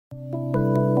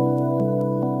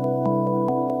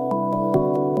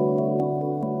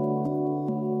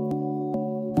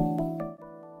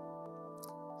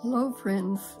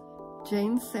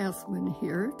Jane Sassaman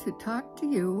here to talk to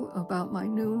you about my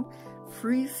new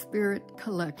FreeSpirit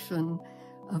collection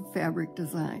of fabric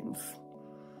designs.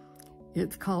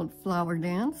 It's called Flower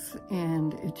Dance,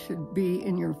 and it should be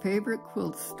in your favorite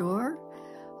quilt store,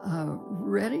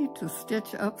 ready to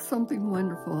stitch up something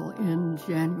wonderful in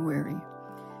January.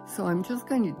 So I'm just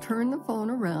going to turn the phone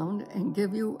around and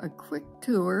give you a quick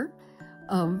tour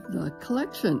of the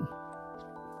collection.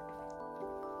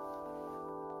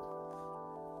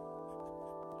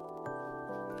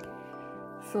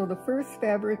 So the first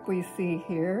fabric we see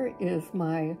here is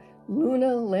my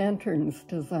Luna Lanterns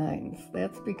designs.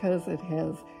 That's because it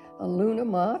has a Luna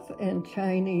moth and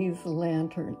Chinese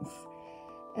lanterns.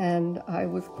 And I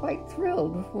was quite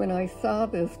thrilled when I saw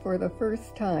this for the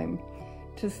first time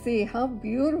to see how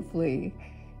beautifully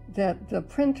that the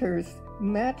printers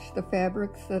match the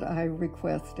fabrics that I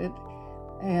requested,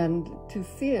 and to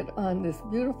see it on this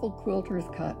beautiful quilter's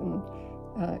cotton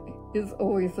is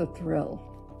always a thrill.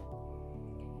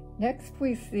 Next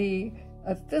we see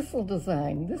a thistle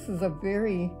design. This is a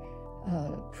very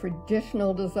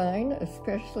traditional design,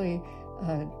 especially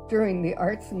during the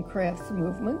arts and crafts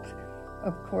movement.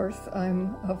 Of course,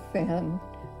 I'm a fan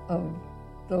of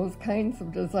those kinds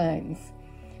of designs.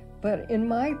 But in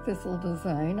my thistle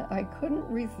design, I couldn't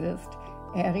resist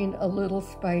adding a little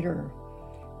spider.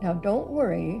 Now don't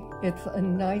worry, it's a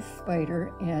nice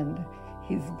spider and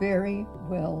he's very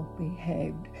well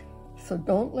behaved. So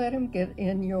don't let him get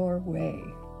in your way.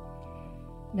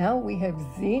 Now we have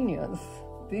zinnias.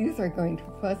 These are going to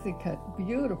fussy cut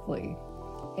beautifully.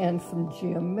 And some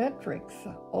geometrics,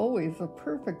 always a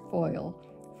perfect foil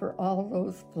for all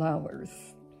those flowers.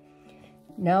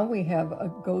 Now we have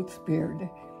a goat's beard.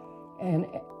 And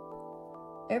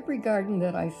every garden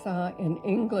that I saw in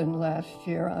England last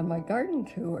year on my garden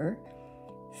tour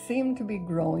seemed to be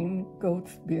growing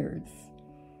goat's beards.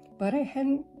 But I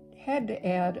had to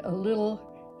add a little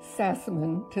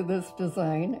Sassaman to this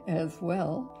design as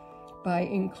well by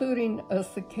including a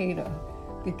cicada,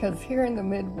 because here in the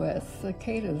Midwest,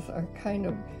 cicadas are kind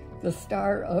of the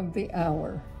star of the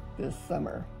hour this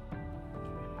summer.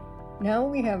 Now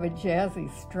we have a jazzy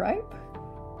stripe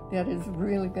that is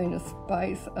really going to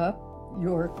spice up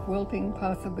your quilting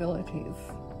possibilities.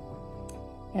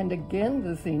 And again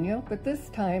the zinnia, but this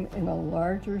time in a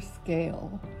larger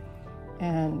scale.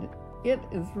 And it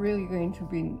is really going to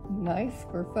be nice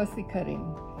for fussy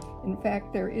cutting. In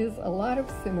fact, there is a lot of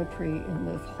symmetry in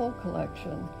this whole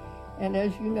collection. And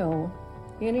as you know,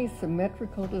 any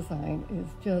symmetrical design is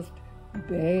just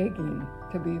begging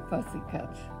to be fussy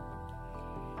cut.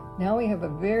 Now we have a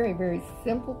very, very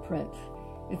simple print.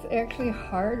 It's actually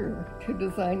harder to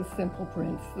design simple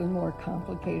prints than more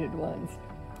complicated ones.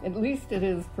 At least it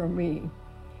is for me.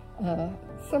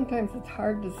 Sometimes it's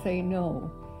hard to say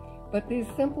no. But these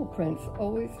simple prints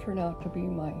always turn out to be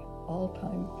my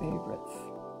all-time favorites.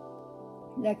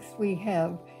 Next we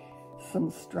have some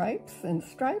stripes, and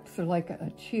stripes are like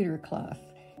a cheater cloth.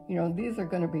 You know, these are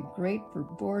going to be great for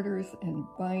borders and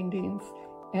bindings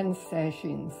and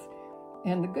sashings.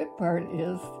 And the good part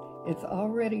is it's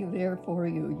already there for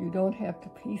you. You don't have to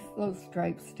piece those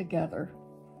stripes together.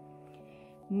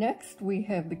 Next we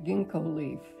have the ginkgo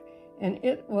leaf. And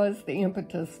it was the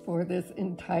impetus for this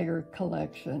entire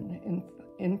collection.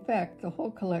 In fact, the whole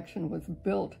collection was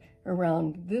built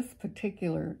around this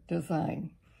particular design.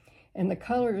 And the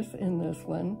colors in this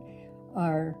one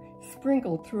are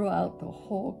sprinkled throughout the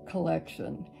whole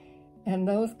collection. And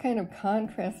those kind of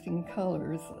contrasting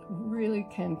colors really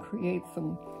can create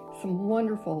some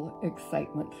wonderful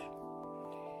excitement.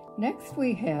 Next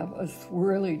we have a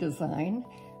swirly design,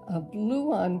 a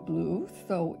blue on blue,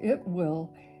 so it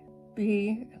will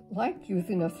be like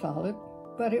using a solid,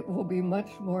 but it will be much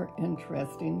more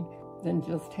interesting than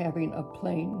just having a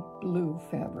plain blue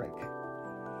fabric.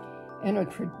 And a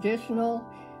traditional,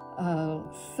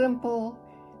 simple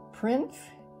print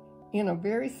in a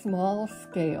very small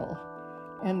scale.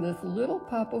 And this little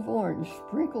pop of orange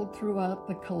sprinkled throughout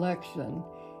the collection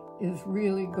is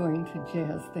really going to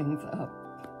jazz things up.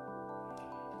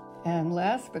 And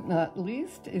last but not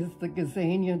least is the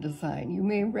gazania design. You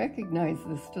may recognize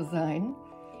this design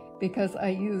because I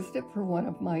used it for one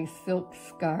of my silk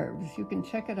scarves. You can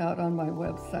check it out on my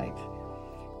website.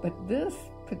 But this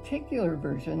particular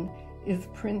version is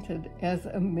printed as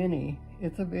a mini.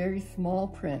 It's a very small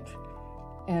print.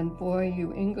 And boy,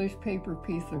 you English paper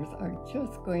piecers are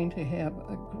just going to have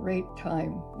a great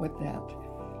time with that.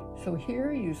 So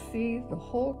here you see the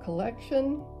whole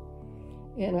collection.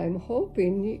 And I'm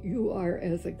hoping you are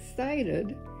as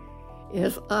excited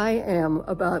as I am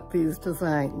about these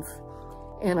designs.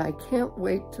 And I can't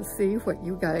wait to see what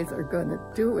you guys are going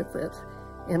to do with it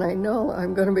And I know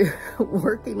I'm going to be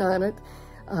working on it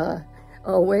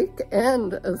awake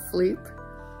and asleep.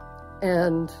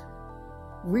 And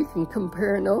we can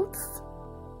compare notes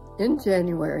in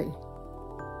January.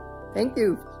 Thank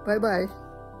you.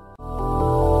 Bye-bye.